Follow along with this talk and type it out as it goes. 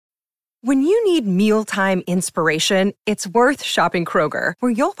When you need mealtime inspiration, it's worth shopping Kroger,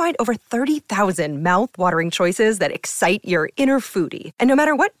 where you'll find over 30,000 mouth-watering choices that excite your inner foodie. And no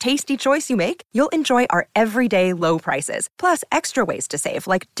matter what tasty choice you make, you'll enjoy our everyday low prices, plus extra ways to save,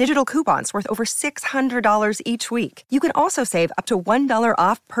 like digital coupons worth over $600 each week. You can also save up to $1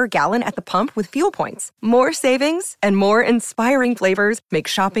 off per gallon at the pump with fuel points. More savings and more inspiring flavors make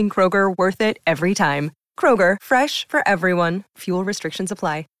shopping Kroger worth it every time. Kroger, fresh for everyone. Fuel restrictions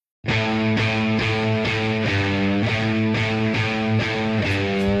apply. And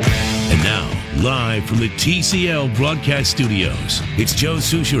now, live from the TCL broadcast studios, it's Joe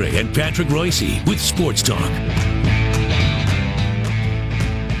Souchere and Patrick Royce with Sports Talk.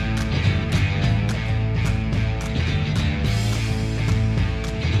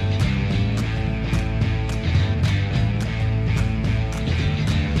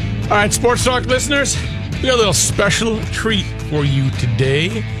 All right, Sports Talk listeners, we got a little special treat for you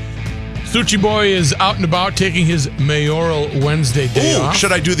today. Suchi Boy is out and about taking his Mayoral Wednesday day off.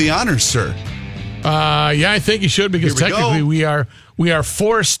 Should I do the honors, sir? Yeah, I think you should, because technically we are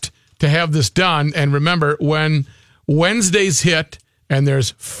forced to have this done. And remember, when Wednesdays hit, and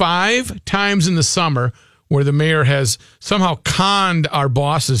there's 5 times in the summer where the mayor has somehow conned our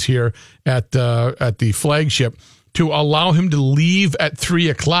bosses here at the flagship to allow him to leave at 3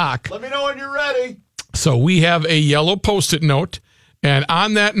 o'clock. Let me know when you're ready. So we have a yellow Post-it note, and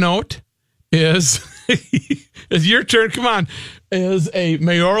on that note is your turn. Come on, is a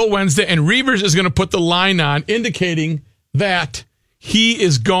Mayoral Wednesday, and Reavers is going to put the line on, indicating that he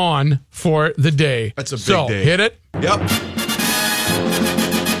is gone for the day. That's a big day. Hit it. Yep.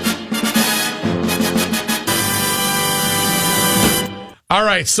 All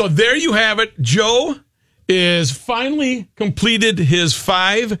right, so there you have it. Joe is finally completed his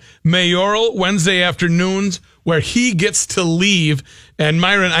 5 Mayoral Wednesday afternoons where he gets to leave. And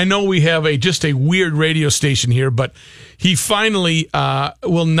Myron, I know we have just a weird radio station here, but he finally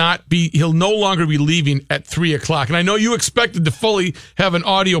he'll no longer be leaving at 3 o'clock. And I know you expected to fully have an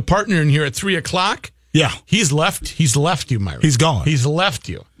audio partner in here at 3 o'clock. Yeah. He's left you, Myron. He's gone. He's left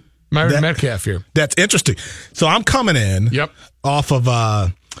you. Myron Metcalf here. That's interesting. So I'm coming in off of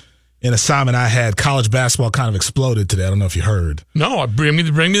an assignment I had. College basketball kind of exploded today. I don't know if you heard. No, bring me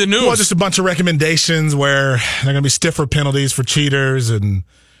the news. Well, just a bunch of recommendations where there are going to be stiffer penalties for cheaters, and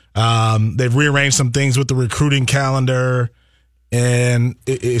they've rearranged some things with the recruiting calendar, and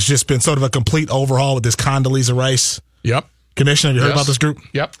it's just been sort of a complete overhaul with this Condoleezza Rice commission. Have you heard about this group?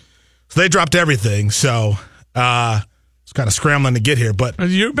 Yep. So they dropped everything. So it's kind of scrambling to get here, but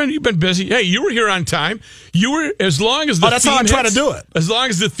you've been busy. Hey, you were here on time. You were, as long as the that's how I try to do it. As long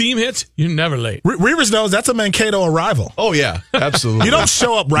as the theme hits, you're never late. Reavers knows that's a Mankato arrival. Oh yeah, absolutely. You don't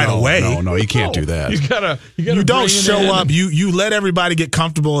show up right away. No, you can't do that. You don't show up. You let everybody get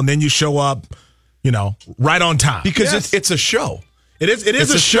comfortable, and then you show up, right on time. Because it's a show. It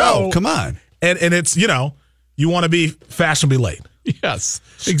is a show. Come on. And it's, you want to be fashionably late. Yes,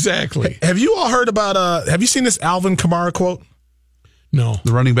 exactly. Have you all heard about, have you seen this Alvin Kamara quote? No.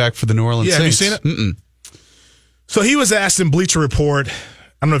 The running back for the New Orleans Saints. Have you seen it? So he was asked in Bleacher Report, I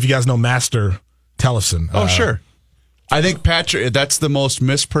don't know if you guys know Master Tellefson. Oh, sure. I think Patrick, that's the most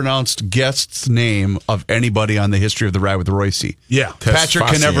mispronounced guest's name of anybody on the history of the Ride with Royce. Yeah. Patrick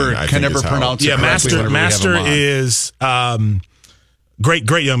can never pronounce it correctly. Yeah, Master is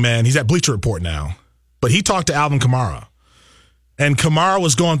great young man. He's at Bleacher Report now. But he talked to Alvin Kamara. And Kamara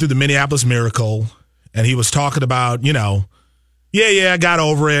was going through the Minneapolis Miracle, and he was talking about, I got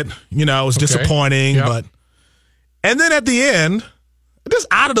over it. It was disappointing. But and then at the end, just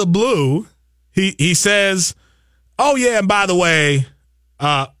out of the blue, he says, oh, yeah, and by the way,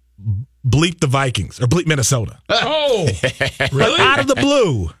 bleep the Vikings, or bleep Minnesota. Oh, really? Out of the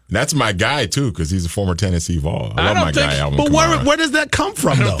blue. That's my guy, too, because he's a former Tennessee Vol. I love my guy, Alvin Kamara. But where does that come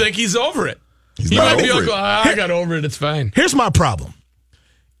from, I don't think he's over it. He might be over it. I got over it. It's fine. Here's my problem.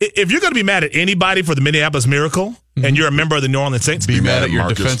 If you're going to be mad at anybody for the Minneapolis Miracle, and you're a member of the New Orleans Saints, be mad at your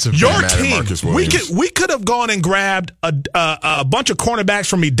defensive your team. We could have gone and grabbed a bunch of cornerbacks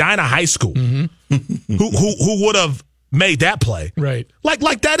from Medina High School who would have made that play. Right.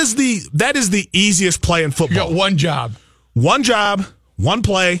 Like that is the easiest play in football. You got one job, one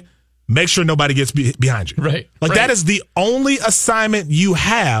play. Make sure nobody gets behind you. Right. That is the only assignment you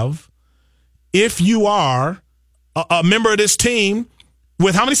have if you are a member of this team.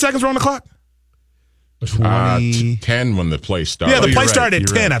 With how many seconds were on the clock? 10 when the play started. Yeah, the play started at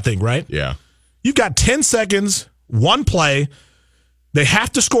 10, I think, right? Yeah. You've got 10 seconds, one play. They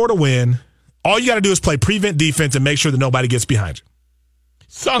have to score to win. All you got to do is play prevent defense and make sure that nobody gets behind you.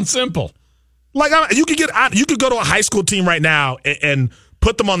 Sounds simple. Like you could go to a high school team right now and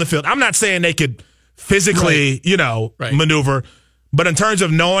put them on the field. I'm not saying they could physically, maneuver, but in terms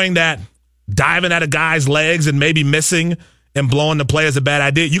of knowing that diving at a guy's legs and maybe missing and blowing the play is a bad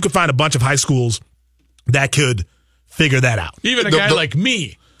idea, you could find a bunch of high schools that could figure that out. Even a guy like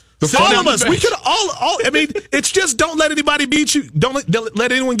me. All of us, we could all. I mean, it's just don't let anybody beat you. Don't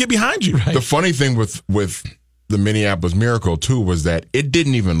let anyone get behind you. Right. The funny thing with the Minneapolis Miracle, too, was that it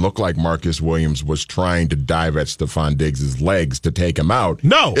didn't even look like Marcus Williams was trying to dive at Stephon Diggs' legs to take him out.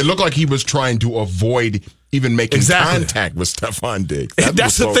 No. It looked like he was trying to avoid even making contact with Stephon Diggs.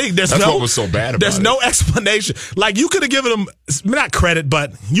 That's the thing. That's what was so bad about it. There's no explanation. Like, you could have given him, not credit,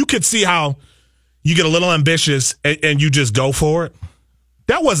 but you could see how you get a little ambitious and you just go for it.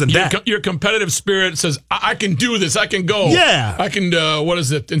 That wasn't that. Your competitive spirit says, I can do this. I can go. Yeah. I can,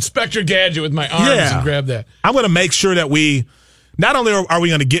 Inspector Gadget with my arms and grab that. I'm going to make sure that not only are we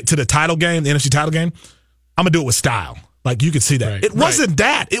going to get to the title game, the NFC title game, I'm going to do it with style. Like, you could see that. Right, it wasn't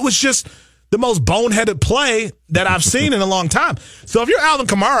that. It was just the most boneheaded play that I've seen in a long time. So if you're Alvin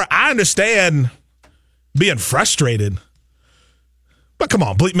Kamara, I understand being frustrated. But come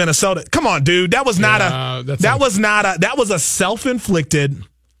on, bleep Minnesota. Come on, dude. That was a self-inflicted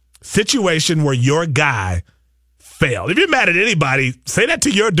situation where your guy failed. If you're mad at anybody, say that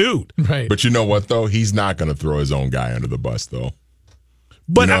to your dude. Right. But you know what, though? He's not going to throw his own guy under the bus, though.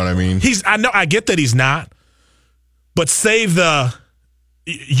 But you know what I mean? I get that he's not. But save that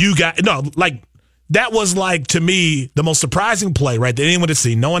was, like, to me, the most surprising play, right, that anyone had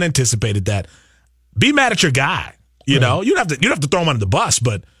seen. No one anticipated that. Be mad at your guy. You know, you don't have to throw him under the bus,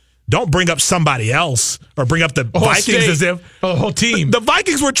 but don't bring up somebody else or bring up the Vikings as if the whole team. The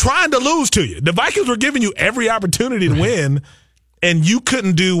Vikings were trying to lose to you. The Vikings were giving you every opportunity to win, and you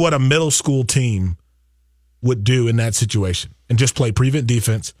couldn't do what a middle school team would do in that situation and just play prevent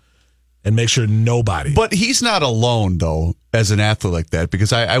defense and make sure nobody. But he's not alone, though, as an athlete like that,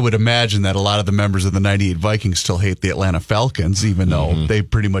 because I would imagine that a lot of the members of the 98 Vikings still hate the Atlanta Falcons, even though they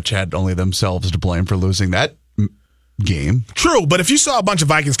pretty much had only themselves to blame for losing that game. True, but if you saw a bunch of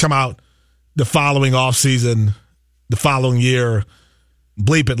Vikings come out the following offseason, the following year,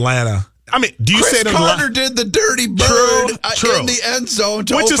 bleep Atlanta. I mean, do you say Chris Carter did the dirty bird in the end zone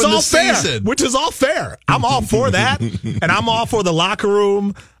to open the season? Which is all fair. I'm all for that, and I'm all for the locker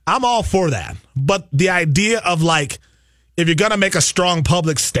room. I'm all for that. But the idea of, like, if you're going to make a strong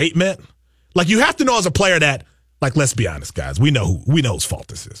public statement, like, you have to know as a player that, like, let's be honest, guys. We know whose fault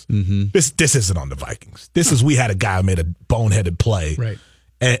this is. Mm-hmm. This isn't on the Vikings. We had a guy who made a boneheaded play. Right.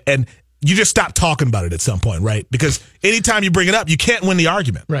 And you just stop talking about it at some point, right? Because anytime you bring it up, you can't win the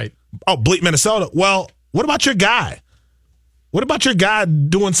argument. Right. Oh, bleep Minnesota. Well, what about your guy? What about your guy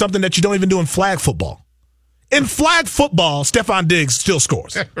doing something that you don't even do in flag football? In flag football, Stephon Diggs still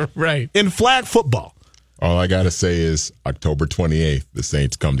scores. Right. In flag football. All I got to say is October 28th, the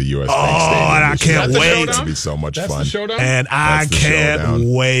Saints come to U.S. Bank Stadium. Oh, and I can't wait. It's going to be so much fun. The showdown? And I can't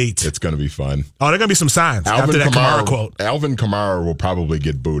wait. It's going to be fun. Oh, there are going to be some signs after that Kamara quote. Alvin Kamara will probably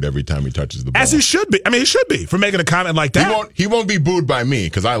get booed every time he touches the ball. As he should be. I mean, he should be for making a comment like that. He won't be booed by me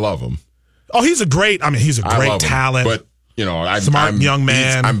because I love him. Oh, he's a great talent. But, smart young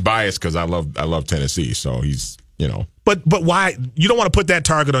man. I'm biased because I love Tennessee, so he's, But why? You don't want to put that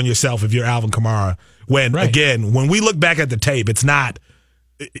target on yourself if you're Alvin Kamara. When, again, when we look back at the tape, it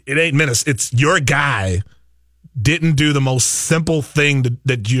ain't minutes. It's your guy didn't do the most simple thing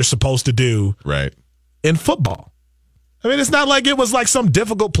that you're supposed to do in football. I mean, it's not like it was like some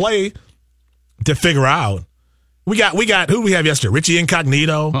difficult play to figure out. We got who do we have yesterday? Richie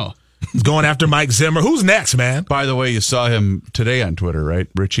Incognito. Oh. He's going after Mike Zimmer. Who's next, man? By the way, you saw him today on Twitter, right,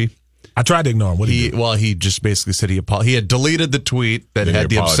 Richie? I tried to ignore him. What did he do? Well, he just basically said he had deleted the tweet that had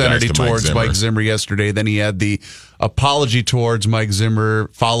the obscenity towards Mike Zimmer yesterday. Then he had the apology towards Mike Zimmer,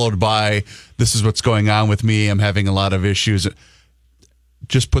 followed by, this is what's going on with me. I'm having a lot of issues.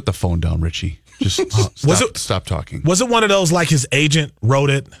 Just put the phone down, Richie. Just stop talking. Was it one of those like his agent wrote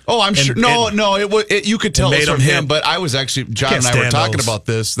it? Oh, I'm sure. No, you could tell it from him. But I was actually, John and I were talking about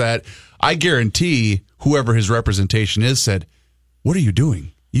this, that I guarantee whoever his representation is said, what are you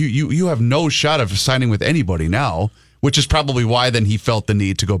doing? You have no shot of signing with anybody now, which is probably why then he felt the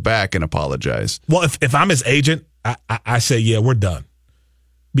need to go back and apologize. Well, if I'm his agent, I say, yeah, we're done.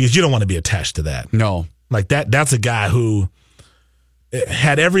 Because you don't want to be attached to that. No. Like that's a guy who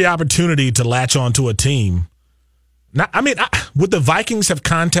had every opportunity to latch onto a team. Would the Vikings have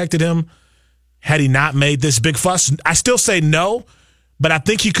contacted him had he not made this big fuss? I still say no, but I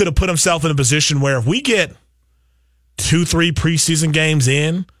think he could have put himself in a position where if we get 2-3 preseason games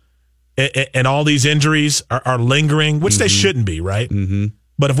in and all these injuries are lingering, which they shouldn't be, right? Mm-hmm.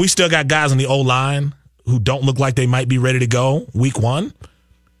 But if we still got guys on the O-line who don't look like they might be ready to go week one,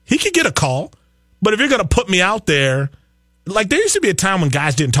 he could get a call. But if you're going to put me out there, like there used to be a time when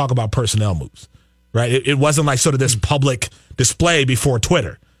guys didn't talk about personnel moves, right? It wasn't like sort of this public display before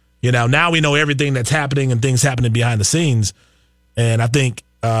Twitter. Now we know everything that's happening and things happening behind the scenes. And I think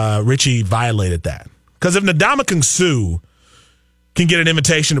Richie violated that. Because if Ndamukong Suh can get an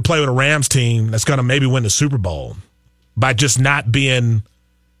invitation to play with a Rams team that's going to maybe win the Super Bowl by just not being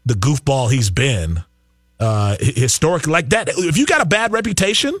the goofball he's been historically like that. If you got a bad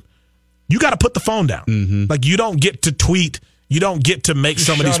reputation, you got to put the phone down. Mm-hmm. Like you don't get to tweet. You don't get to make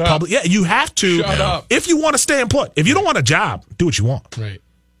some of these public. Yeah, you have to. Shut up. If you want to stay employed. If you don't want a job, do what you want. Right.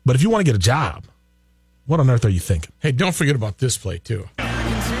 But if you want to get a job, what on earth are you thinking? Hey, don't forget about this play, too.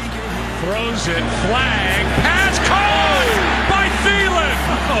 Throws it, flag, pass caught by Thielen.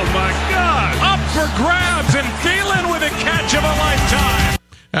 Oh, my God. Up for grabs, and Thielen with a catch of a lifetime.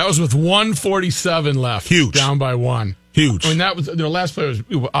 That was with 1:47 left. Huge. Down by one. Huge. I mean, that was their last play was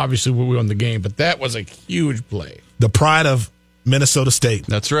obviously we won the game, but that was a huge play. The pride of Minnesota State.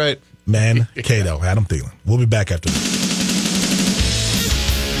 That's right. Mankato, Adam Thielen. We'll be back after this.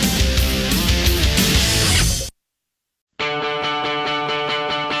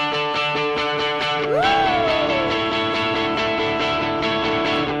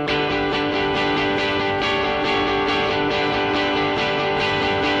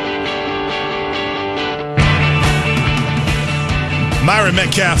 Myron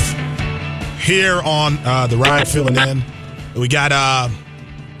Metcalf here on the ride filling in. We got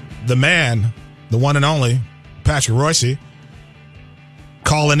the man, the one and only, Patrick Royce,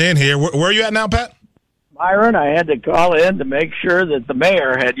 calling in here. Where are you at now, Pat? Myron, I had to call in to make sure that the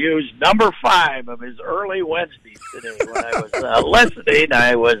mayor had used number 5 of his early Wednesdays today. When I was listening,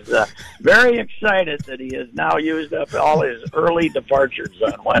 I was very excited that he has now used up all his early departures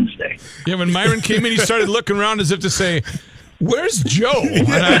on Wednesday. Yeah, when Myron came in, he started looking around as if to say, "Where's Joe?" And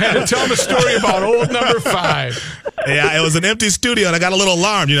I had to tell him a story about old number 5. Yeah, it was an empty studio, and I got a little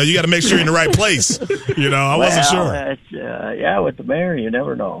alarmed. You got to make sure you're in the right place. I wasn't sure. Yeah, with the mayor, you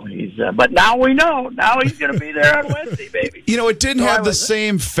never know. But now we know. Now he's going to be there on Wednesday, baby. It didn't have the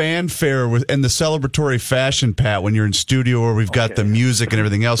same fanfare and the celebratory fashion, Pat, when you're in studio where we've got the music and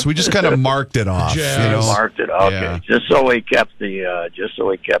everything else. We just kind of marked it off. Marked it. Okay, yeah. Just so we kept the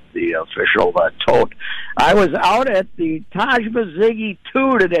official tote. I was out at the Taj Bazigi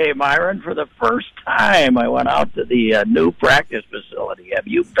 2 today, Myron, for the first time. I went out to the new practice facility. Have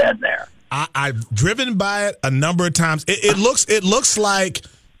you been there? I've driven by it a number of times. It looks like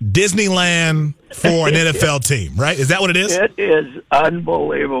Disneyland for an NFL team, right? Is that what it is? It is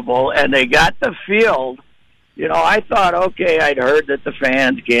unbelievable, and they got the field. I thought, okay, I'd heard that the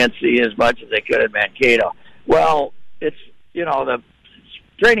fans can't see as much as they could at Mankato. Well, it's the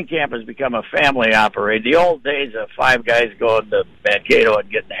training camp has become a family operation. The old days of 5 guys going to Mankato and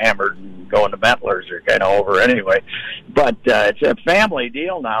getting hammered and going to Mentlers are kind of over anyway. But it's a family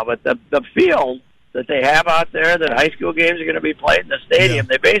deal now. But the field that they have out there that high school games are going to be played in the stadium,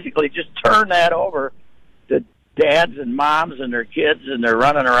 they basically just turn that over to dads and moms and their kids, and they're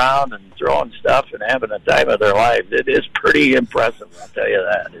running around and throwing stuff and having the time of their life. It is pretty impressive, I'll tell you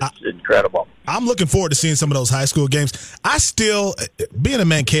that. It's incredible. I'm looking forward to seeing some of those high school games. I still, being a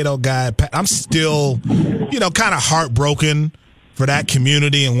Mankato guy, I'm still, kind of heartbroken for that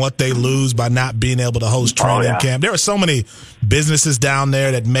community and what they lose by not being able to host training camp. There are so many businesses down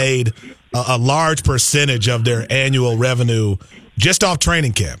there that made a large percentage of their annual revenue just off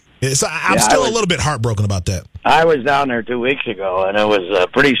training camp. So I'm still a little bit heartbroken about that. I was down there 2 weeks ago, and it was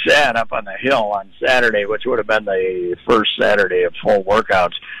pretty sad up on the hill on Saturday, which would have been the first Saturday of full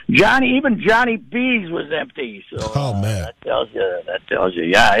workouts. Even Johnny B's was empty. So man, that tells you.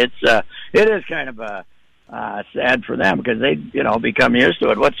 Yeah, it is kind of sad for them because they become used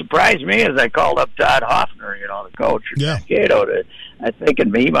to it. What surprised me is I called up Todd Hoffner, the coach of Mankato, I think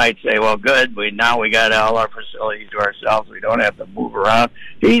he might say, well, good, we got all our facilities to ourselves. We don't have to move around.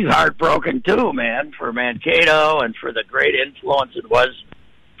 He's heartbroken too, man, for Mankato and for the great influence it was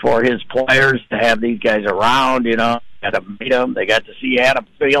for his players to have these guys around, got to meet them. They got to see Adam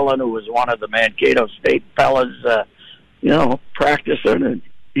Thielen, who was one of the Mankato State fellas, practicing. And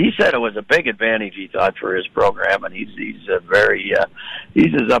he said it was a big advantage, he thought, for his program, and he's as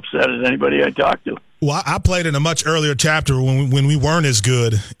upset as anybody I talked to. Well, I played in a much earlier chapter when we weren't as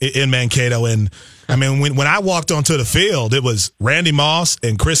good in Mankato, and I mean when I walked onto the field, it was Randy Moss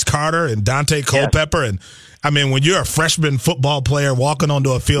and Chris Carter and Dante Culpepper, and I mean when you're a freshman football player walking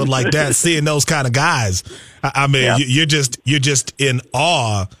onto a field like that, seeing those kind of guys, you're just in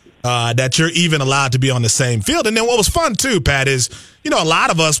awe that you're even allowed to be on the same field. And then what was fun, too, Pat, is, a lot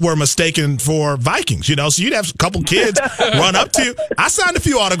of us were mistaken for Vikings, so you'd have a couple kids run up to you. I signed a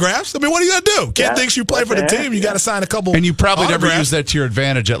few autographs. I mean, what are you going to do? Kid thinks you play for the team, you got to sign a couple. And you probably autographs. never use that to your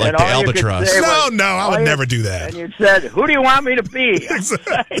advantage at the Albatross. No, I would never do that. And you said, who do you want me to be?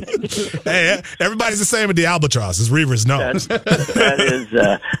 Hey, everybody's the same at the Albatross, as Reavers know. That is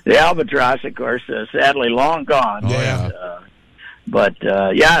the Albatross, of course, sadly long gone. But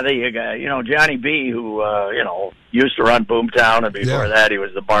Johnny B, who used to run Boomtown, and before that he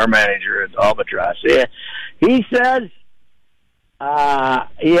was the bar manager at Albatross. Yeah, he says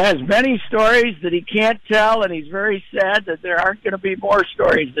he has many stories that he can't tell, and he's very sad that there aren't going to be more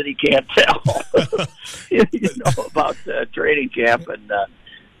stories that he can't tell. About training camp. And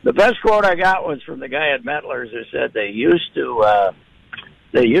the best quote I got was from the guy at Metlers, who said they used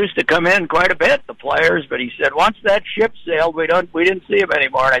to come in quite a bit, the players, but he said once that ship sailed, we didn't see him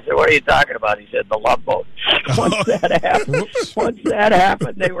anymore. And I said, what are you talking about? He said, the Love Boat. Once that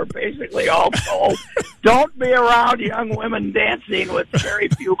happened, they were basically all told, don't be around young women dancing with very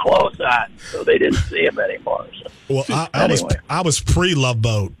few clothes on. So they didn't see him anymore. So, well, I was pre-Love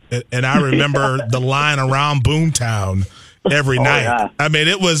Boat, and I remember the line around Boomtown every night. Yeah. I mean,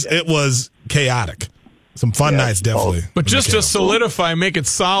 it was chaotic. Some fun nights, definitely. But just to solidify, make it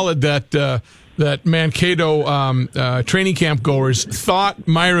solid that Mankato training camp goers thought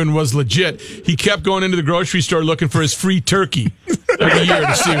Myron was legit. He kept going into the grocery store looking for his free turkey every year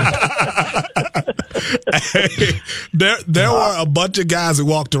to see him. There were a bunch of guys that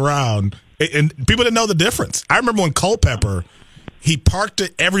walked around, and people didn't know the difference. I remember when Culpepper, he parked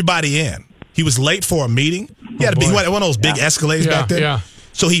everybody in. He was late for a meeting. He had to be one of those big Escalades back then. Yeah.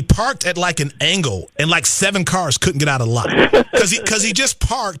 So he parked at like an angle, and like 7 cars couldn't get out of the lot because he just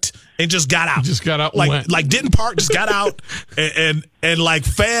parked and just got out. Just got out. Like didn't park, just got out, and like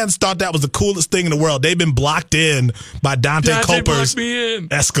fans thought that was the coolest thing in the world. They've been blocked in by Dante Culper's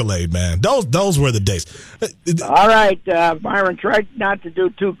Escalade, man. Those were the days. All right, Myron, try not to do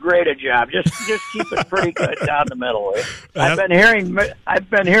too great a job. Just keep it pretty good down the middle. I've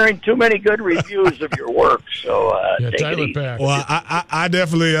been hearing too many good reviews of your work, so take it easy. Back. Well, I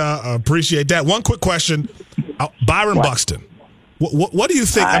definitely appreciate that. One quick question, Byron Buxton. What do you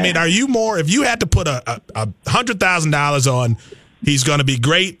think? I mean, are you more, if you had to put a $100,000 on he's going to be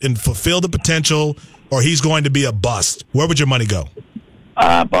great and fulfill the potential, or he's going to be a bust, where would your money go?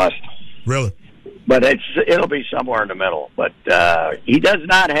 Bust. Really? But it'll be somewhere in the middle. But he does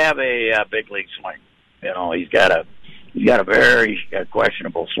not have a big league swing. He's got a very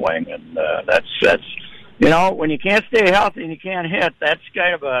questionable swing, and that's when you can't stay healthy and you can't hit, that's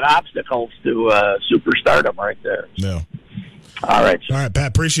kind of an obstacle to superstardom right there. No. All right, Pat,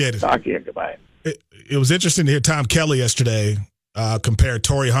 appreciate it. Talk to you. Goodbye. It was interesting to hear Tom Kelly yesterday compare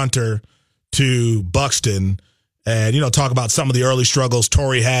Torrey Hunter to Buxton and, talk about some of the early struggles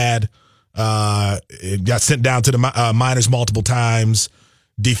Torrey had. Got sent down to the minors multiple times.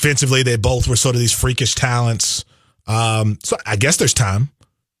 Defensively, they both were sort of these freakish talents. So I guess there's time.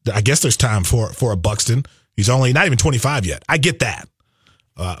 For a Buxton. He's only not even 25 yet. I get that.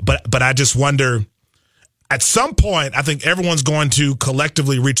 But I just wonder, at some point, I think everyone's going to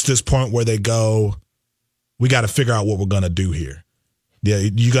collectively reach this point where they go, we got to figure out what we're going to do here. Yeah,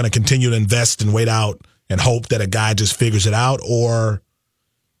 you're going to continue to invest and wait out and hope that a guy just figures it out, or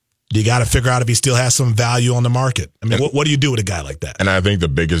you got to figure out if he still has some value on the market. I mean, what do you do with a guy like that? And I think the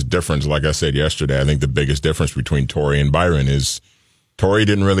biggest difference, like I said yesterday, I think the biggest difference between Torrey and Byron is Torrey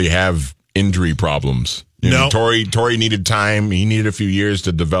didn't really have injury problems. Torrey needed time. He needed a few years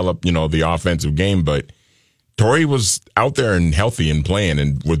to develop, the offensive game, but Torrey was out there and healthy and playing,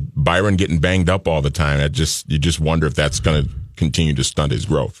 and with Byron getting banged up all the time, you just wonder if that's going to continue to stunt his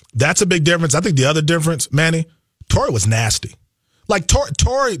growth. That's a big difference. I think the other difference, Manny, Torrey was nasty. Like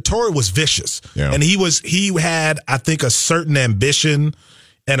Torrey was vicious, and he had, I think, a certain ambition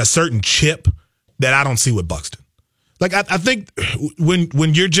and a certain chip that I don't see with Buxton. Like I think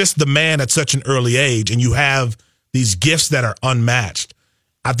when you're just the man at such an early age and you have these gifts that are unmatched,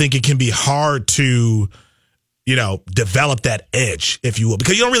 I think it can be hard to, develop that edge, if you will,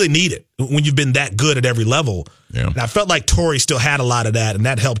 because you don't really need it when you've been that good at every level. Yeah. And I felt like Torrey still had a lot of that, and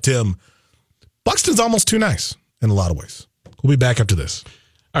that helped him. Buxton's almost too nice in a lot of ways. We'll be back after this.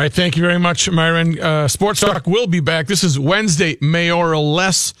 All right, thank you very much, Myron. Sports Talk will be back. This is Wednesday, Mayoral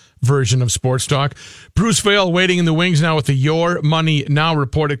Less version of Sports Talk. Bruce Vail waiting in the wings now with the Your Money Now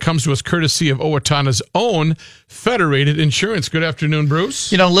report. It comes to us courtesy of Owatonna's own Federated Insurance. Good afternoon,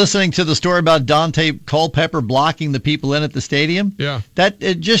 Bruce. Listening to the story about Dante Culpepper blocking the people in at the stadium, that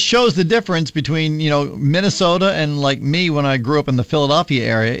it just shows the difference between, Minnesota and like me when I grew up in the Philadelphia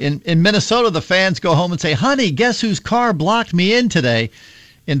area. In Minnesota, the fans go home and say, honey, guess whose car blocked me in today?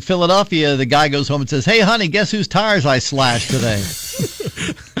 In Philadelphia, the guy goes home and says, hey, honey, guess whose tires I slashed today?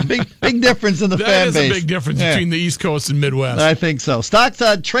 Big difference in the fan base. That is a big difference between the East Coast and Midwest. I think so. Stocks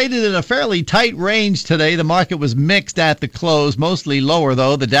traded in a fairly tight range today. The market was mixed at the close, mostly lower,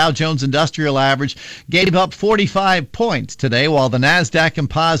 though. The Dow Jones Industrial Average gave up 45 points today, while the NASDAQ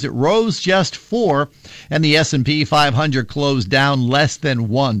Composite rose just 4, and the S&P 500 closed down less than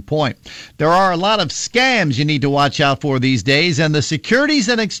 1 point. There are a lot of scams you need to watch out for these days, and the Securities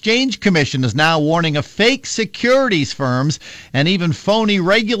and Exchange Commission is now warning of fake securities firms and even phony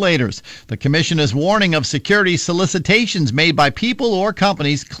regulators. The commission is warning of securities solicitations made by people or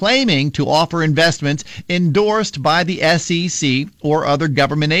companies claiming to offer investments endorsed by the SEC or other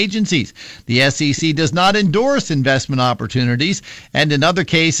government agencies. The SEC does not endorse investment opportunities, and in other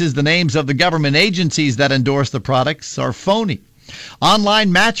cases, the names of the government agencies that endorse the products are phony.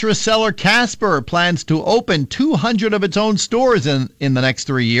 Online mattress seller Casper plans to open 200 of its own stores in the next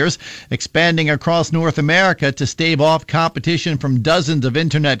 3 years, expanding across North America to stave off competition from dozens of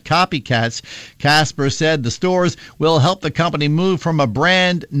internet copycats. Casper said the stores will help the company move from a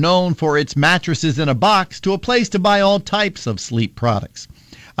brand known for its mattresses in a box to a place to buy all types of sleep products.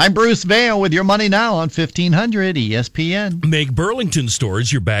 I'm Bruce Vail with Your Money Now on 1500 ESPN. Make Burlington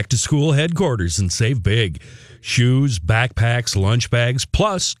stores your back-to-school headquarters and save big. Shoes, backpacks, lunch bags,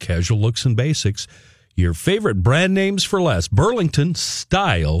 plus casual looks and basics. Your favorite brand names for less. Burlington,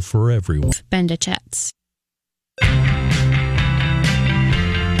 style for everyone. Bendachets.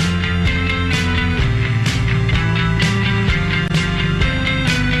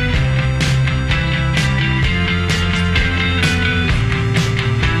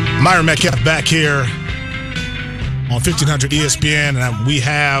 Myron Metcalf back here on 1500 ESPN, and we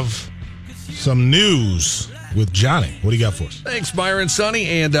have some news with Johnny. What do you got for us? Thanks, Myron, Sonny.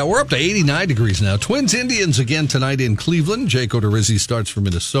 And we're up to 89 degrees now. Twins Indians again tonight in Cleveland. Jake Odorizzi starts for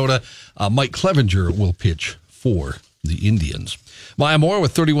Minnesota. Mike Clevenger will pitch for the Indians. Maya Moore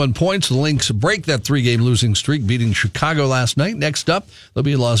with 31 points. The Lynx break that 3-game losing streak, beating Chicago last night. Next up, they'll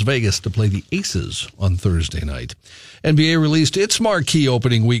be in Las Vegas to play the Aces on Thursday night. NBA released its marquee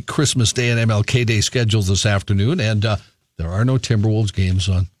opening week Christmas Day and MLK Day schedule this afternoon, and there are no Timberwolves games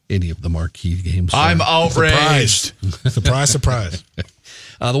on any of the marquee games. I'm outraged. Surprise.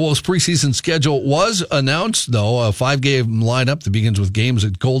 The Wolves' preseason schedule was announced, though. A 5-game lineup that begins with games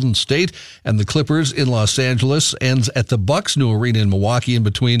at Golden State and the Clippers in Los Angeles, ends at the Bucks' new arena in Milwaukee. In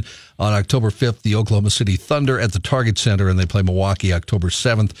between, on October 5th, the Oklahoma City Thunder at the Target Center, and they play Milwaukee October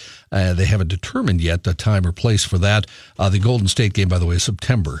 7th. They haven't determined yet a time or place for that. The Golden State game, by the way, is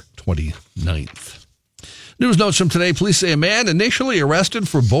September 29th. News notes from today. Police say a man initially arrested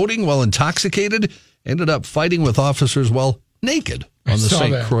for boating while intoxicated ended up fighting with officers while naked on the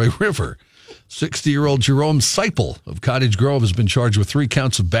St. Croix River. 60-year-old Jerome Seipel of Cottage Grove has been charged with 3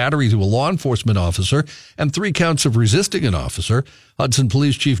 counts of battery to a law enforcement officer and 3 counts of resisting an officer. Hudson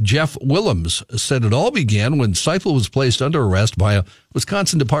Police Chief Jeff Willems said it all began when Seipel was placed under arrest by a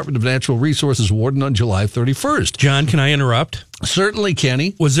Wisconsin Department of Natural Resources warden on July 31st. John, can I interrupt? Certainly,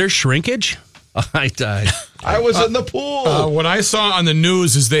 Kenny. Was there shrinkage? I died. I was in the pool. What I saw on the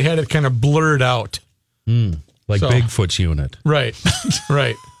news is they had it kind of blurred out. Like Bigfoot's unit. Right.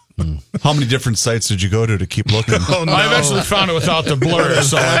 How many different sites did you go to keep looking? Oh, no. I eventually found it without the blur,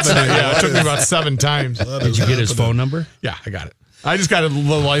 so it took me about 7 times. Did you get his phone number? Yeah, I got it. I just got the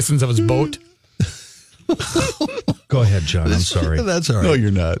license of his boat. Go ahead, John. I'm sorry. That's all right. No,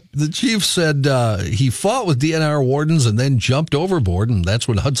 you're not. The chief said he fought with DNR wardens and then jumped overboard, and that's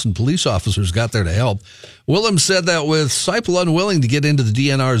when Hudson police officers got there to help. Willems said that with Seipel unwilling to get into the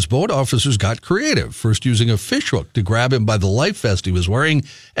DNR's boat, officers got creative, first using a fishhook to grab him by the life vest he was wearing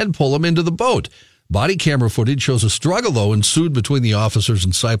and pull him into the boat. Body camera footage shows a struggle, though, ensued between the officers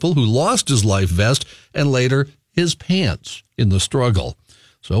and Seipel, who lost his life vest and later his pants in the struggle.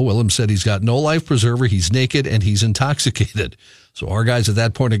 So Willems said he's got no life preserver, he's naked, and he's intoxicated. So our guys at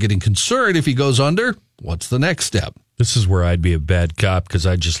that point are getting concerned. If he goes under, what's the next step? This is where I'd be a bad cop because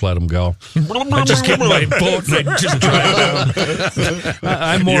I'd just let him go. I'd just get in my boat and I'd just drive down.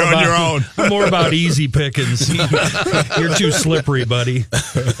 I'm more on your own. I'm more about easy pickings. You're too slippery, buddy.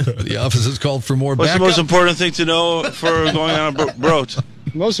 The office is called for more backup. What's the most important thing to know for going on a boat?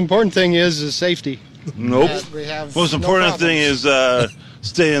 The most important thing is safety. Nope. Most important thing is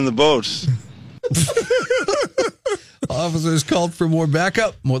stay in the boats. Officers called for more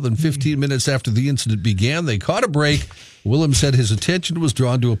backup. More than 15 minutes after the incident began, they caught a break. Willem said his attention was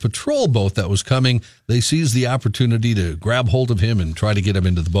drawn to a patrol boat that was coming. They seized the opportunity to grab hold of him and try to get him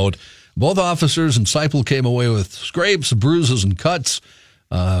into the boat. Both officers and Seipel came away with scrapes, bruises, and cuts.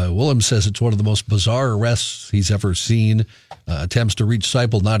 Willem says it's one of the most bizarre arrests he's ever seen. Attempts to reach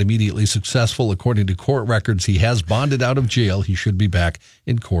Seipel not immediately successful. According to court records, he has bonded out of jail. He should be back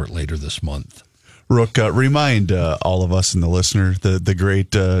in court later this month. Rook, remind all of us and the listener the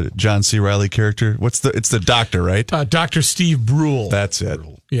great John C. Reilly character. It's the doctor, right? Dr. Steve Brule. That's it.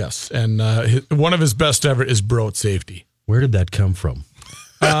 Yes, and one of his best ever is Broat Safety. Where did that come from?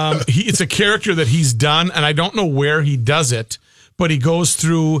 It's a character that he's done, and I don't know where he does it, but he goes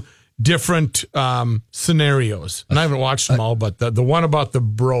through different scenarios. And I haven't watched them all, but the one about the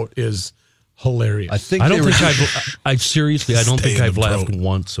Broat is hilarious. I don't think I've laughed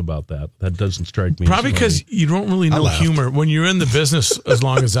once about that. That doesn't strike me. Probably because you don't really know humor when you're in the business as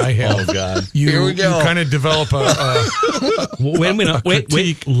long as I have. Oh God! Here we go. You kind of develop a wait a minute.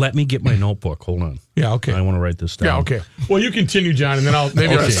 Wait. Let me get my notebook. Hold on. Yeah. Okay. I want to write this down. Yeah. Okay. Well, you continue, John, and then I'll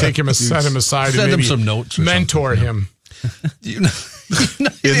take him, set him aside, send and maybe him some notes, or mentor him. In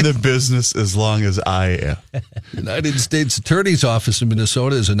the business as long as I am. United States Attorney's Office in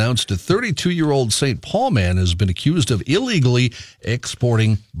Minnesota has announced a 32-year-old St. Paul man has been accused of illegally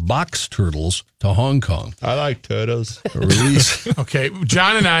exporting box turtles to Hong Kong. I like turtles. Okay,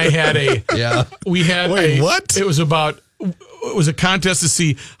 John and I had what? It was a contest to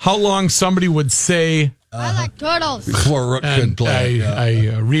see how long somebody would say I like turtles. Before Rook could play.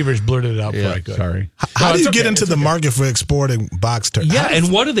 Reavers blurted it out before I could. Sorry. How do you get into the market for exporting box turtles? Yeah,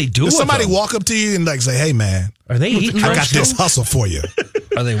 and what do they do? Does with somebody them? walk up to you and say, "Hey, man, are they eating? I got this hustle for you."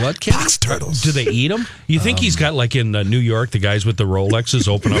 Are they what? Ken? Box turtles. Do they eat them? You think he's got like in New York, the guys with the Rolexes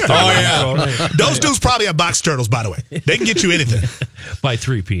open up? Those dudes probably have box turtles. By the way, they can get you anything by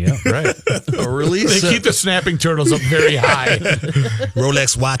 3 p.m. Right? A release. They keep the snapping turtles up very high.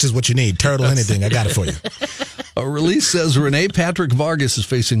 Rolex watch is what you need. Turtle, anything. I got it for you. A release says Renee Patrick Vargas is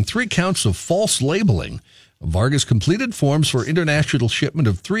facing 3 counts of false labeling. Vargas completed forms for international shipment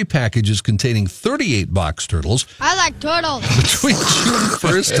of 3 packages containing 38 box turtles. I like turtles. Between June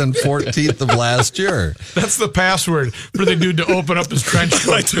 1st and 14th of last year. That's the password for the dude to open up his trench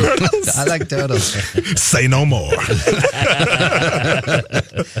coat. I like turtles. Say no more.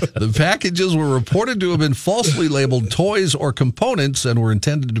 The packages were reported to have been falsely labeled toys or components and were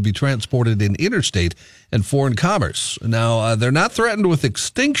intended to be transported in interstate and foreign commerce. Now, they're not threatened with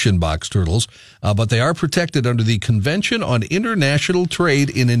extinction, box turtles, but they are protected under the Convention on International Trade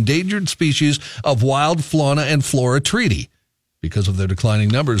in Endangered Species of Wild Fauna and Flora Treaty because of their declining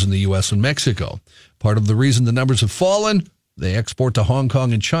numbers in the U.S. and Mexico. Part of the reason the numbers have fallen, they export to Hong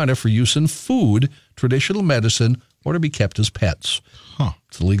Kong and China for use in food, traditional medicine, or to be kept as pets.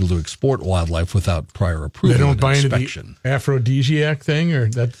 It's illegal to export wildlife without prior approval. They don't buy into inspection. the aphrodisiac thing, or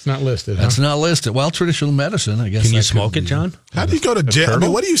that's not listed. That's not listed. Well, traditional medicine, I guess. Can you smoke it, John? How do you go to jail? I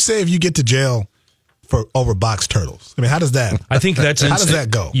mean, what do you say if you get to jail for over box turtles? I mean, how does that? I think that's how does that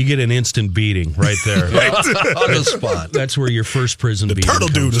go? You get an instant beating right there, on the spot. That's where your first prison. The beating turtle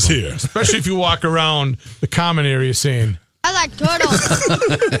dude is from. here, especially if you walk around the common area saying, I like turtles.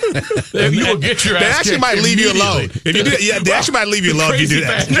 You will get your ass. They actually might leave you alone. If you do that, they actually might leave you alone if you do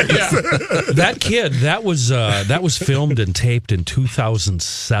that. That kid, that was filmed and taped in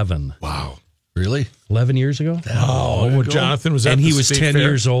 2007. Wow. Really? 11 years ago? Oh, Jonathan was at and the he was state 10 fair.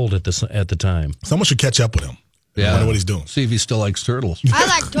 years old at the time. Someone should catch up with him. Yeah. I wonder what he's doing. See if he still likes turtles. I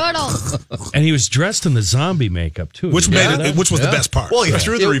like turtles. And he was dressed in the zombie makeup, too. Which was the best part. Well, he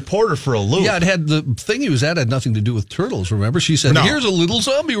threw the reporter for a loop. Yeah, it had the thing he was at had nothing to do with turtles, remember? She said, here's a little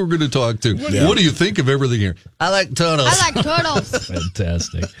zombie we're going to talk to. What do you think of everything here? I like turtles. I like turtles.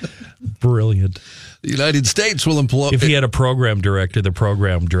 Fantastic. Brilliant. The United States will employ... If he had a program director, the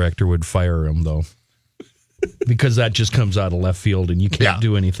program director would fire him, though. Because that just comes out of left field, and you can't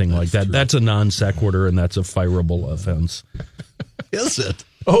do anything like that. True. That's a non sequitur, and that's a fireable offense. Is it?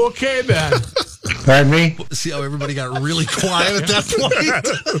 Okay, then. Pardon me? See how everybody got really quiet at that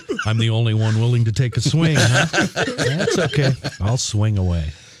point? I'm the only one willing to take a swing, huh? That's okay. I'll swing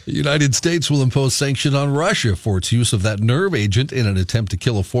away. The United States will impose sanctions on Russia for its use of that nerve agent in an attempt to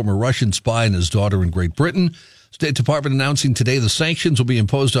kill a former Russian spy and his daughter in Great Britain. State Department announcing today the sanctions will be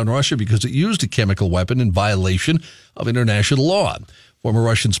imposed on Russia because it used a chemical weapon in violation of international law. Former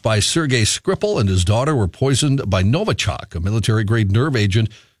Russian spy Sergei Skripal and his daughter were poisoned by Novichok, a military-grade nerve agent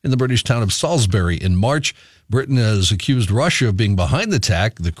in the British town of Salisbury in March. Britain has accused Russia of being behind the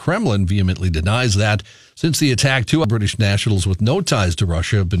attack. The Kremlin vehemently denies that. Since the attack, 2 British nationals with no ties to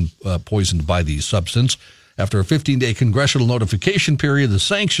Russia have been poisoned by the substance. After a 15-day congressional notification period, the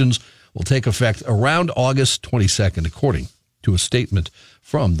sanctions will take effect around August 22nd, according to a statement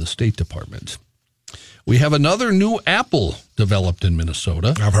from the State Department. We have another new apple developed in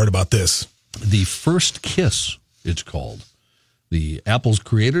Minnesota. I've heard about this. The First Kiss, it's called. The apple's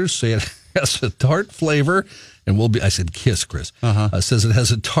creators say it has a tart flavor and will be, I said kiss, Chris, says it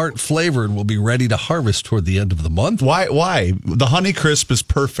has a tart flavor and will be ready to harvest toward the end of the month. Why? The Honeycrisp is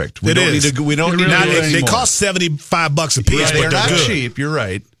perfect. We don't need to do it They cost $75 a piece, right, but they're not good. cheap. You're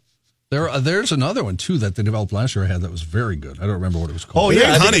right. There's another one, too, that they developed last year I had that was very good. I don't remember what it was called. Oh,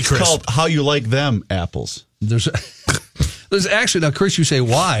 yeah, Honeycrisp. It's called How You Like Them Apples. There's actually, now, Chris, you say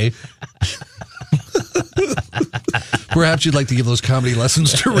why. Perhaps you'd like to give those comedy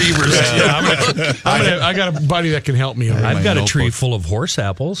lessons to Reavers. I got a buddy that can help me. I've got a tree full of horse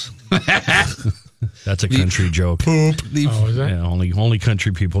apples. That's a country joke. Poop. Is that? Yeah, only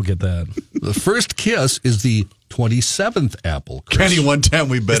country people get that. The First Kiss is the 27th apple, Chris. Kenny, one time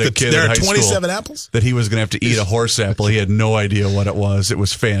we bet a kid There in are high 27 school apples? that he was going to have to eat a horse apple. He had no idea what it was. It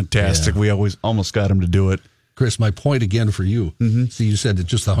was fantastic. Yeah. We almost got him to do it. Chris, my point again for you. Mm-hmm. See, you said it's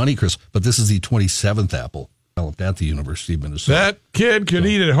just the Honeycrisp, but this is the 27th apple developed at the University of Minnesota. That kid could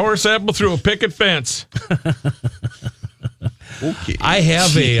eat a horse apple through a picket fence. Okay. I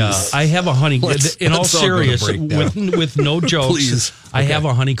have a honey. In all serious, with no jokes, Please. I have a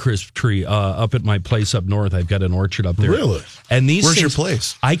Honeycrisp tree up at my place up north. I've got an orchard up there. Really? And these Where's things, your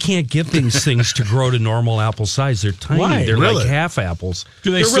place? I can't get these things to grow to normal apple size. They're tiny. Why? They're Really? like half apples.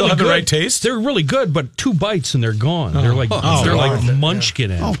 Do they They're still have the good. right taste? They're really good, but 2 bites and they're gone. They're like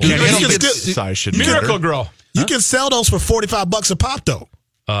munchkin apples. Size should be Miracle better. Grow. You can sell those for $45 a pop, though.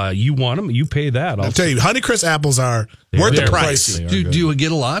 You want them? You pay that. I'll tell you, Honeycrisp apples are worth the price. They are Do good. you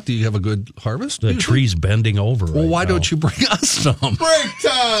get a lot? Do you have a good harvest? The tree's bending over. Well, why don't you bring us some? Break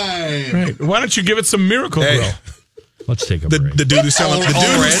time! Right. Why don't you give it some Miracle Grow? Let's take a break. The dude who's selling,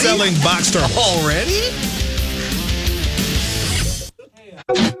 who's selling box turtles. Already?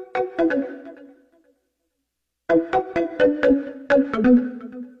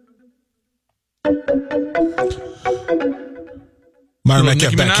 Myron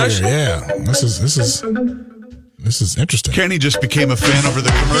Nicki Metcalf back Minaj? here. Yeah. This is interesting. Kenny just became a fan over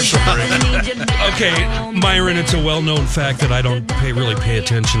the commercial break. Okay, Myron, it's a well-known fact that I don't really pay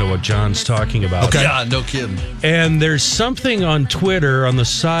attention to what John's talking about. Okay. Yeah, no kidding. And there's something on Twitter on the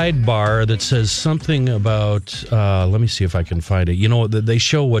sidebar that says something about, let me see if I can find it. You know, they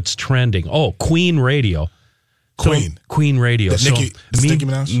show what's trending. Oh, Queen Radio. Queen Radio. That's Nicki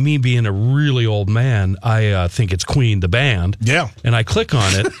Minaj? Me being a really old man, I think it's Queen, the band. Yeah. And I click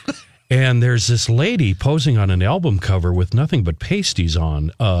on it, and there's this lady posing on an album cover with nothing but pasties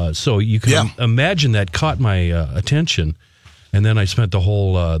on. So you can imagine that caught my attention. And then I spent the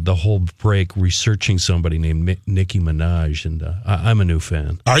whole break researching somebody named Nicki Minaj, and I'm a new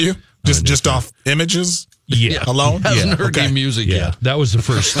fan. Are you? Just off images? Yeah. Alone? Hasn't heard any music yet. That was the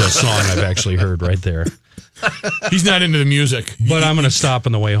first song I've actually heard right there. He's not into the music. But I'm going to stop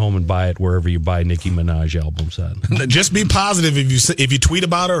on the way home and buy it wherever you buy Nicki Minaj albums at. Just be positive if you tweet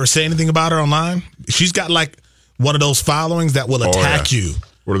about her or say anything about her online. She's got like one of those followings that will attack you.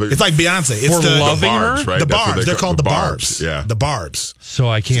 What are they? It's like Beyonce. It's For loving Barbs, her? right? The That's what Barbs. They're called the Barbs. Barbs. Yeah. The Barbs. So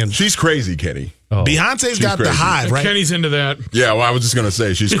I can't. She's crazy, Kenny. Oh. Beyonce's got crazy. the hive, right? Kenny's into that. Yeah, well, I was just going to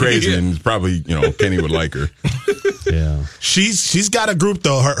say she's crazy, and probably, Kenny would like her. Yeah. She's got a group,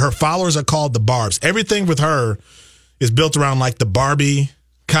 though. Her followers are called the Barbs. Everything with her is built around like the Barbie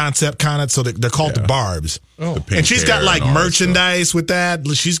concept, kind of. So they're called the Barbs. Oh. And she's got like merchandise with that.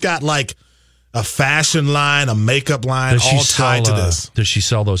 She's got like a fashion line, a makeup line, all tied to this. Does she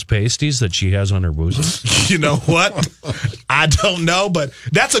sell those pasties that she has on her bosom? You know what? I don't know, but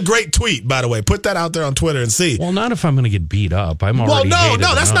that's a great tweet, by the way. Put that out there on Twitter and see. Well, not if I'm going to get beat up. I'm already no, hated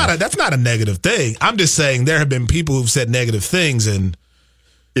that's enough. that's not a negative thing. I'm just saying there have been people who've said negative things and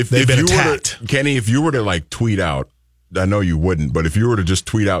If they've been you attacked. Kenny, if you were to like tweet out, I know you wouldn't, but if you were to just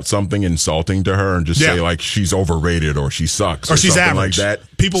tweet out something insulting to her and just say like she's overrated or she sucks or she's something average, like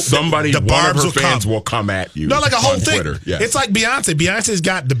that, people, somebody, the one Barbs of her will fans come. will come at you. No, like a whole on thing. Twitter. Yes. It's like Beyonce. Beyonce's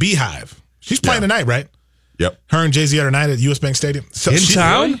got the Beehive. She's playing tonight, right? Yep. Her and Jay-Z are tonight at US Bank Stadium. So In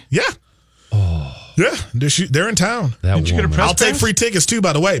town? Yeah. Oh. Yeah. They're in town. That woman. I'll take free tickets too,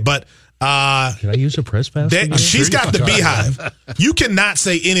 by the way, but Can I use a press pass? she's got the Beehive. You cannot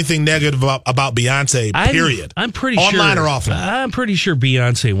say anything negative about Beyonce, period. I'm pretty Online sure. Online or offline. I'm pretty sure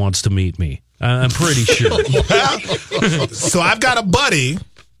Beyonce wants to meet me. I'm pretty sure. So I've got a buddy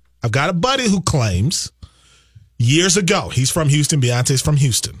I've got a buddy who claims years ago, he's from Houston, Beyonce's from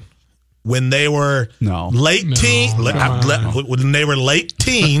Houston. When they were late teens, when they were late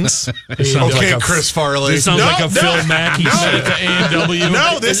teens. Okay, Chris Farley. This sounds like a Phil Mackey at the A&W.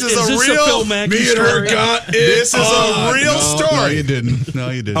 No, this is a real Phil Mackey me and her got it. This is a real story. No,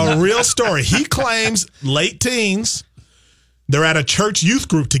 you didn't. A real story. He claims late teens. They're at a church youth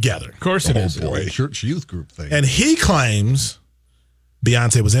group together. Of course it is. Boy, church youth group thing. And he claims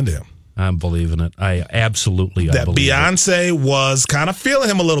Beyonce was into him. I'm believing it. I believe Beyonce was kind of feeling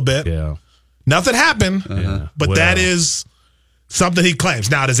him a little bit. Yeah. Nothing happened, but that is something he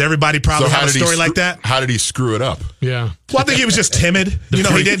claims. Now, does everybody probably have a story like that? How did he screw it up? Yeah. Well, I think he was just timid. He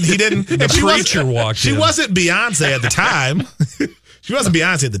didn't. The preacher walked in. She wasn't Beyonce at the time. She wasn't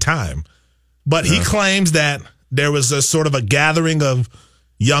Beyonce at the time. But he claims that there was a sort of a gathering of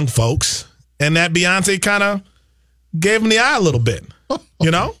young folks and that Beyonce kind of gave him the eye a little bit.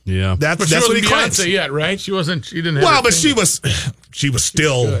 You know? Yeah. That's what he claims. Beyonce yet, right? She didn't have Well, but she was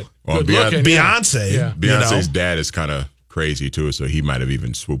still Beyonce. Yeah. Beyonce's dad is kind of crazy too, so he might have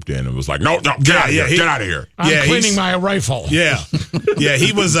even swooped in and was like, "No, get out of here! Get out of here!" I'm cleaning my rifle. Yeah, yeah.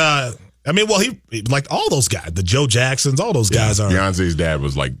 He was. He like all those guys, the Joe Jacksons, all those guys are. Beyonce's dad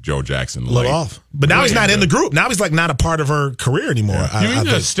was like Joe Jackson, little off, but now he's not in the group. Now he's like not a part of her career anymore. Yeah. You mean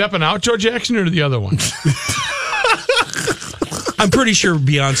just stepping out, Joe Jackson, or the other one? I'm pretty sure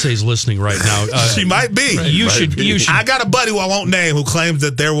Beyonce's listening right now. She might be. You should. I got a buddy who I won't name who claims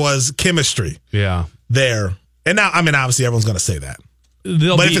that there was chemistry. Yeah. There. And now, I mean, obviously, everyone's going to say that.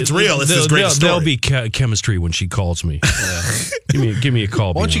 If it's real, it's this great story. There'll be chemistry when she calls me. Give me a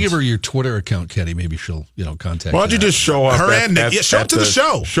call. Why don't you give her your Twitter account, Kenny? Maybe she'll, contact. Why don't you just show up? Her and Nick. Show up to the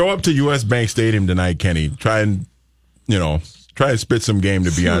show. Show up to U.S. Bank Stadium tonight, Kenny. Try and spit some game to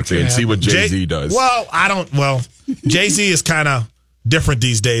Beyonce and see what Jay-Z does. Well, Jay-Z is kind of different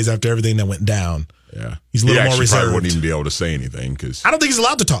these days after everything that went down. Yeah. He's a little more reserved. Probably wouldn't even be able to say anything because I don't think he's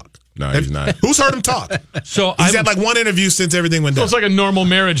allowed to talk. No, he's not. Who's heard him talk? So he's had like one interview since everything went down. So it's like a normal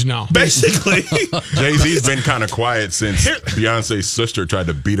marriage now. Basically. Jay-Z's been kind of quiet since Beyonce's sister tried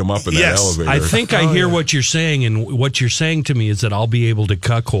to beat him up in that elevator. I think I hear what you're saying, and what you're saying to me is that I'll be able to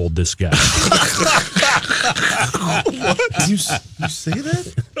cuckold this guy. What? You say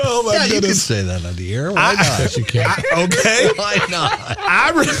that? Oh my goodness. You can say that on the air. Why not? Yes, you can. Okay. Why not?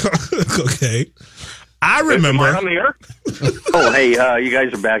 Okay. I remember. Am I on the air? Oh, hey, you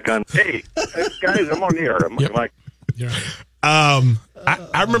guys are back on. Hey, guys, I'm on the air.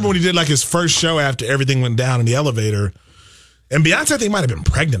 I remember when he did like his first show after everything went down in the elevator, and Beyonce I think might have been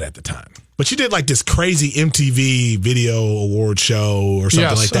pregnant at the time, but she did like this crazy MTV Video Award show or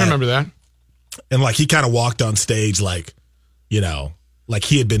something like that. I remember that. And like he kind of walked on stage like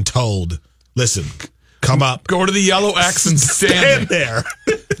he had been told, listen, come up, go to the yellow X and stand there.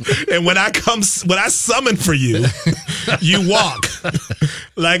 And when I summon for you, you walk.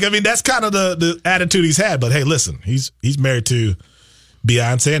 Like, I mean, that's kind of the attitude he's had. But hey, listen, he's married to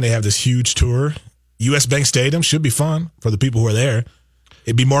Beyonce, and they have this huge tour. U.S. Bank Stadium should be fun for the people who are there.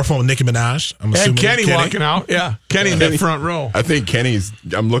 It'd be more fun with Nicki Minaj. I'm assuming. And Kenny walking out. Yeah. Kenny in that front row. I think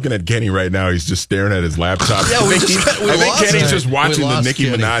I'm looking at Kenny right now. He's just staring at his laptop. Yeah, I think Kenny's just watching the Nicki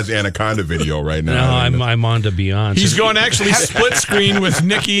Minaj Anaconda video right now. No, I'm on to Beyonce. He's going to actually split screen with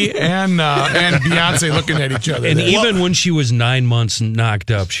Nicki and Beyonce looking at each other. And even when she was 9 months knocked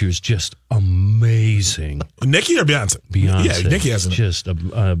up, she was just amazing. Nicki or Beyonce? Beyonce. Yeah, Nicki hasn't.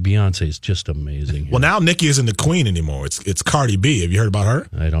 Beyonce is just amazing. Well, now Nicki isn't the queen anymore. It's Cardi B. Have you heard about her?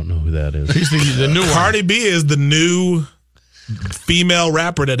 I don't know who that is. She's the new one. Cardi B is the new female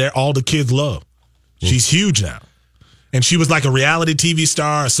rapper that all the kids love. She's huge now. And she was like a reality TV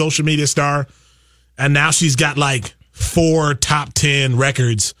star, a social media star. And now she's got like 4 top 10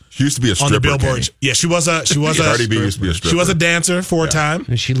 records. She used to be a stripper. On the Billboard. Kenny. Yeah, she was a Cardi B used to be a stripper. She was a dancer for a time.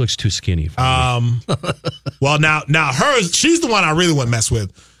 And she looks too skinny for me. Well, now she's the one I really want to mess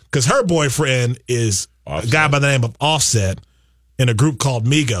with because her boyfriend is a guy by the name of Offset in a group called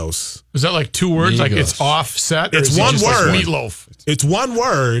Migos. Is that like 2 words? Migos. Like it's Offset? It's one word. Like Meatloaf. It's one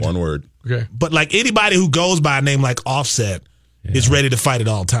word. One word. Okay. But like anybody who goes by a name like Offset is ready to fight at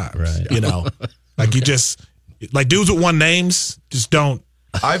all times. Right. Like you just like dudes with one names just don't.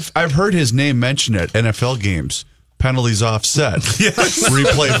 I've heard his name mentioned at NFL games. Penalties offset. Yes.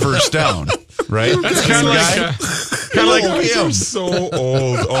 Replay first down. Right? That's kind of like him. So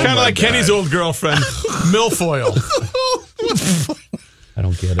old. Kind of like Kenny's old girlfriend, Milfoil. I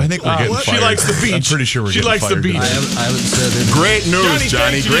don't get it. I think we're getting fired. She likes the beach. I'm pretty sure we're she getting likes fired the beach. I haven't said it. Great news,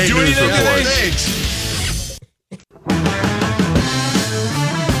 Johnny. Great news report.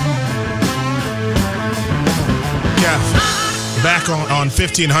 Yeah. back on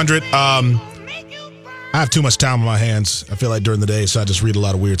 1500. I have too much time on my hands, I feel like, during the day, so I just read a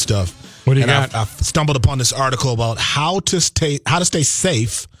lot of weird stuff. What do you got? I've stumbled upon this article about how to stay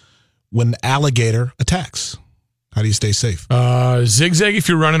safe when an alligator attacks. How do you stay safe? Zigzag if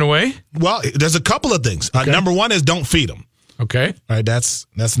you're running away? Well, there's a couple of things. Okay. Number one is don't feed them. Okay. All right, that's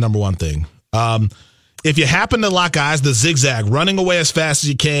the number one thing. If you happen to lock eyes, the zigzag, running away as fast as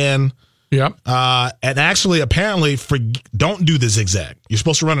you can. Yep. And actually, apparently, don't do the zigzag. You're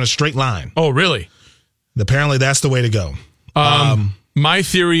supposed to run in a straight line. Oh, really? Apparently, that's the way to go. My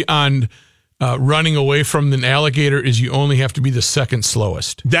theory on running away from an alligator is you only have to be the second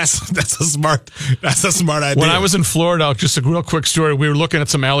slowest. That's a smart idea. When I was in Florida, just a real quick story, we were looking at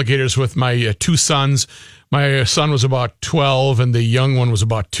some alligators with my two sons. My son was about 12 and the young one was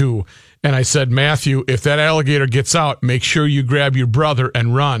about 2. And I said, Matthew, if that alligator gets out, make sure you grab your brother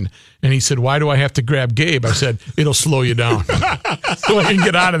and run. And he said, why do I have to grab Gabe? I said, it'll slow you down so I can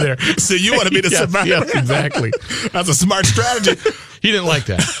get out of there. So you want to be the survivor. Yes, exactly. That's a smart strategy. He didn't like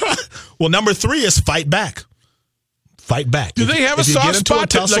that. Well, number 3 is fight back. Fight back. Do they have a soft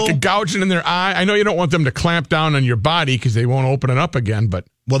spot, like a gouging in their eye? I know you don't want them to clamp down on your body because they won't open it up again. But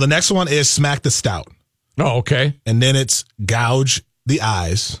well, the next one is smack the stout. Oh, okay. And then it's gouge the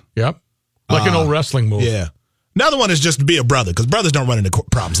eyes. Yep. Like an old wrestling move. Yeah. Another one is just be a brother, because brothers don't run into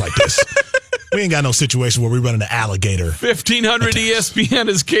problems like this. We ain't got no situation where we run into alligator. 1500 ESPN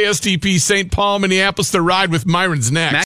is KSTP St. Paul, Minneapolis. The Ride with Myron's next.